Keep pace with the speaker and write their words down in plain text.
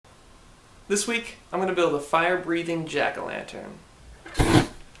This week, I'm going to build a fire-breathing jack-o'-lantern.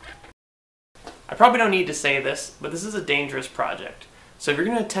 I probably don't need to say this, but this is a dangerous project. So if you're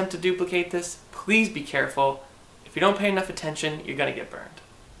going to attempt to duplicate this, please be careful. If you don't pay enough attention, you're going to get burned.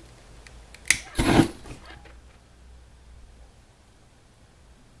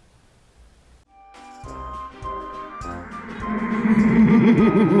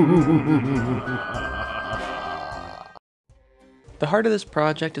 The heart of this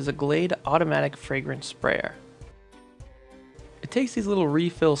project is a Glade automatic fragrance sprayer. It takes these little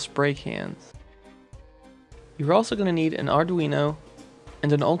refill spray cans. You're also going to need an Arduino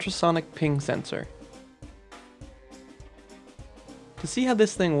and an ultrasonic ping sensor. To see how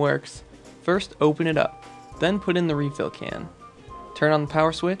this thing works, first open it up, then put in the refill can. Turn on the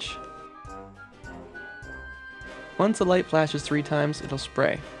power switch. Once the light flashes 3 times, it'll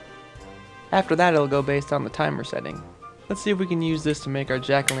spray. After that, it'll go based on the timer setting. Let's see if we can use this to make our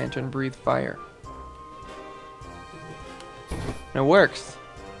jack-o'-lantern breathe fire. And it works!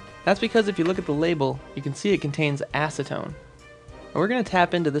 That's because if you look at the label, you can see it contains acetone. And we're going to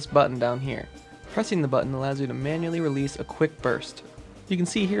tap into this button down here. Pressing the button allows you to manually release a quick burst. You can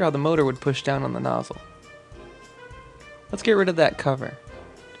see here how the motor would push down on the nozzle. Let's get rid of that cover.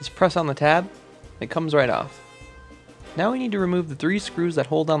 Just press on the tab, and it comes right off. Now we need to remove the 3 screws that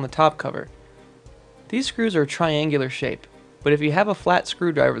hold on the top cover. These screws are a triangular shape, but if you have a flat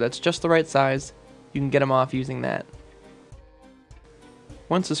screwdriver that's just the right size, you can get them off using that.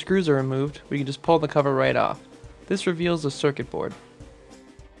 Once the screws are removed, we can just pull the cover right off. This reveals the circuit board.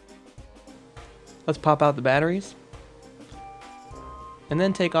 Let's pop out the batteries, and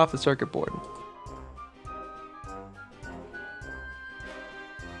then take off the circuit board.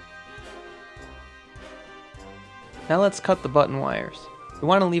 Now let's cut the button wires. We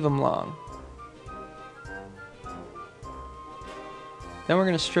want to leave them long. Then we're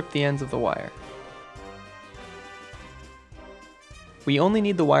going to strip the ends of the wire. We only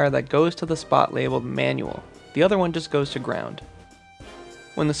need the wire that goes to the spot labeled manual. The other one just goes to ground.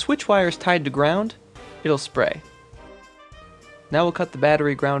 When the switch wire is tied to ground, it'll spray. Now we'll cut the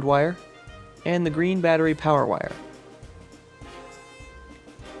battery ground wire and the green battery power wire.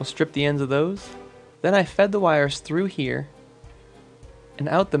 We'll strip the ends of those. Then I fed the wires through here and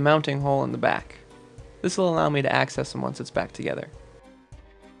out the mounting hole in the back. This will allow me to access them once it's back together.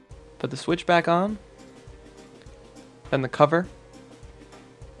 Put the switch back on, then the cover.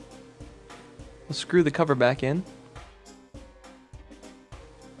 We'll screw the cover back in,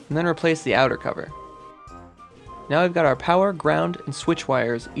 and then replace the outer cover. Now we've got our power, ground, and switch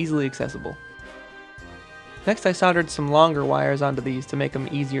wires easily accessible. Next I soldered some longer wires onto these to make them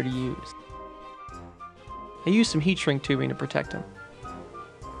easier to use. I used some heat shrink tubing to protect them.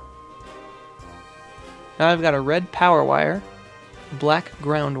 Now I've got a red power wire, a black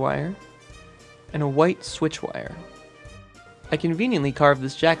ground wire, and a white switch wire. I conveniently carved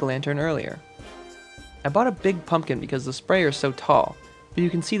this jack-o'-lantern earlier. I bought a big pumpkin because the sprayer is so tall, but you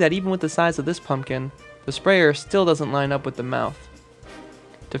can see that even with the size of this pumpkin, the sprayer still doesn't line up with the mouth.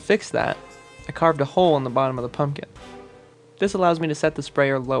 To fix that, I carved a hole in the bottom of the pumpkin. This allows me to set the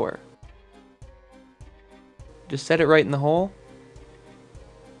sprayer lower. Just set it right in the hole,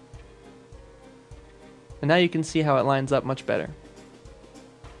 and now you can see how it lines up much better.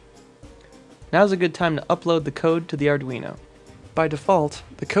 Now's a good time to upload the code to the Arduino. By default,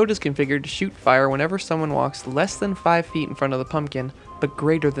 the code is configured to shoot fire whenever someone walks less than 5 feet in front of the pumpkin, but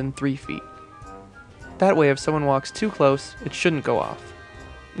greater than 3 feet. That way if someone walks too close, it shouldn't go off.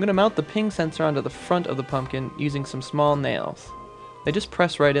 I'm going to mount the ping sensor onto the front of the pumpkin using some small nails. They just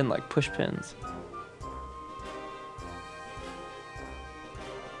press right in like push pins.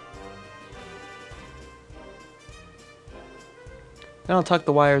 Then I'll tuck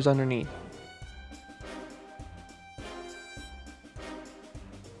the wires underneath.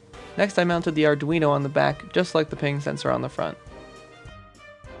 Next I mounted the Arduino on the back just like the ping sensor on the front.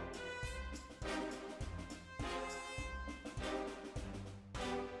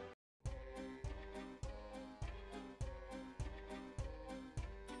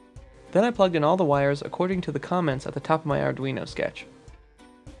 Then I plugged in all the wires according to the comments at the top of my Arduino sketch.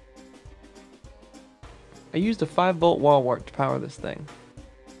 I used a 5-volt wall wart to power this thing.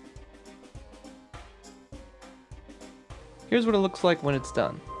 Here's what it looks like when it's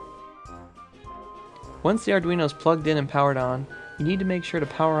done. Once the Arduino is plugged in and powered on, you need to make sure to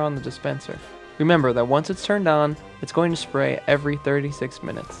power on the dispenser. Remember that once it's turned on, it's going to spray every 36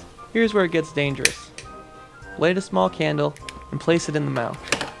 minutes. Here's where it gets dangerous. Light a small candle and place it in the mouth.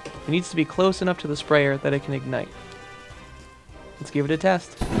 It needs to be close enough to the sprayer that it can ignite. Let's give it a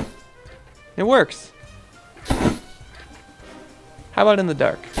test. It works! How about in the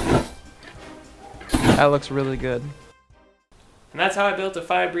dark? That looks really good. And that's how I built a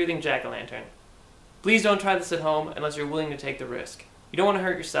fire-breathing jack-o'-lantern. Please don't try this at home unless you're willing to take the risk. You don't want to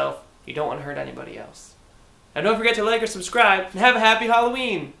hurt yourself, you don't want to hurt anybody else. And don't forget to like or subscribe, and have a happy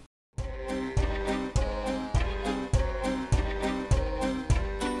Halloween!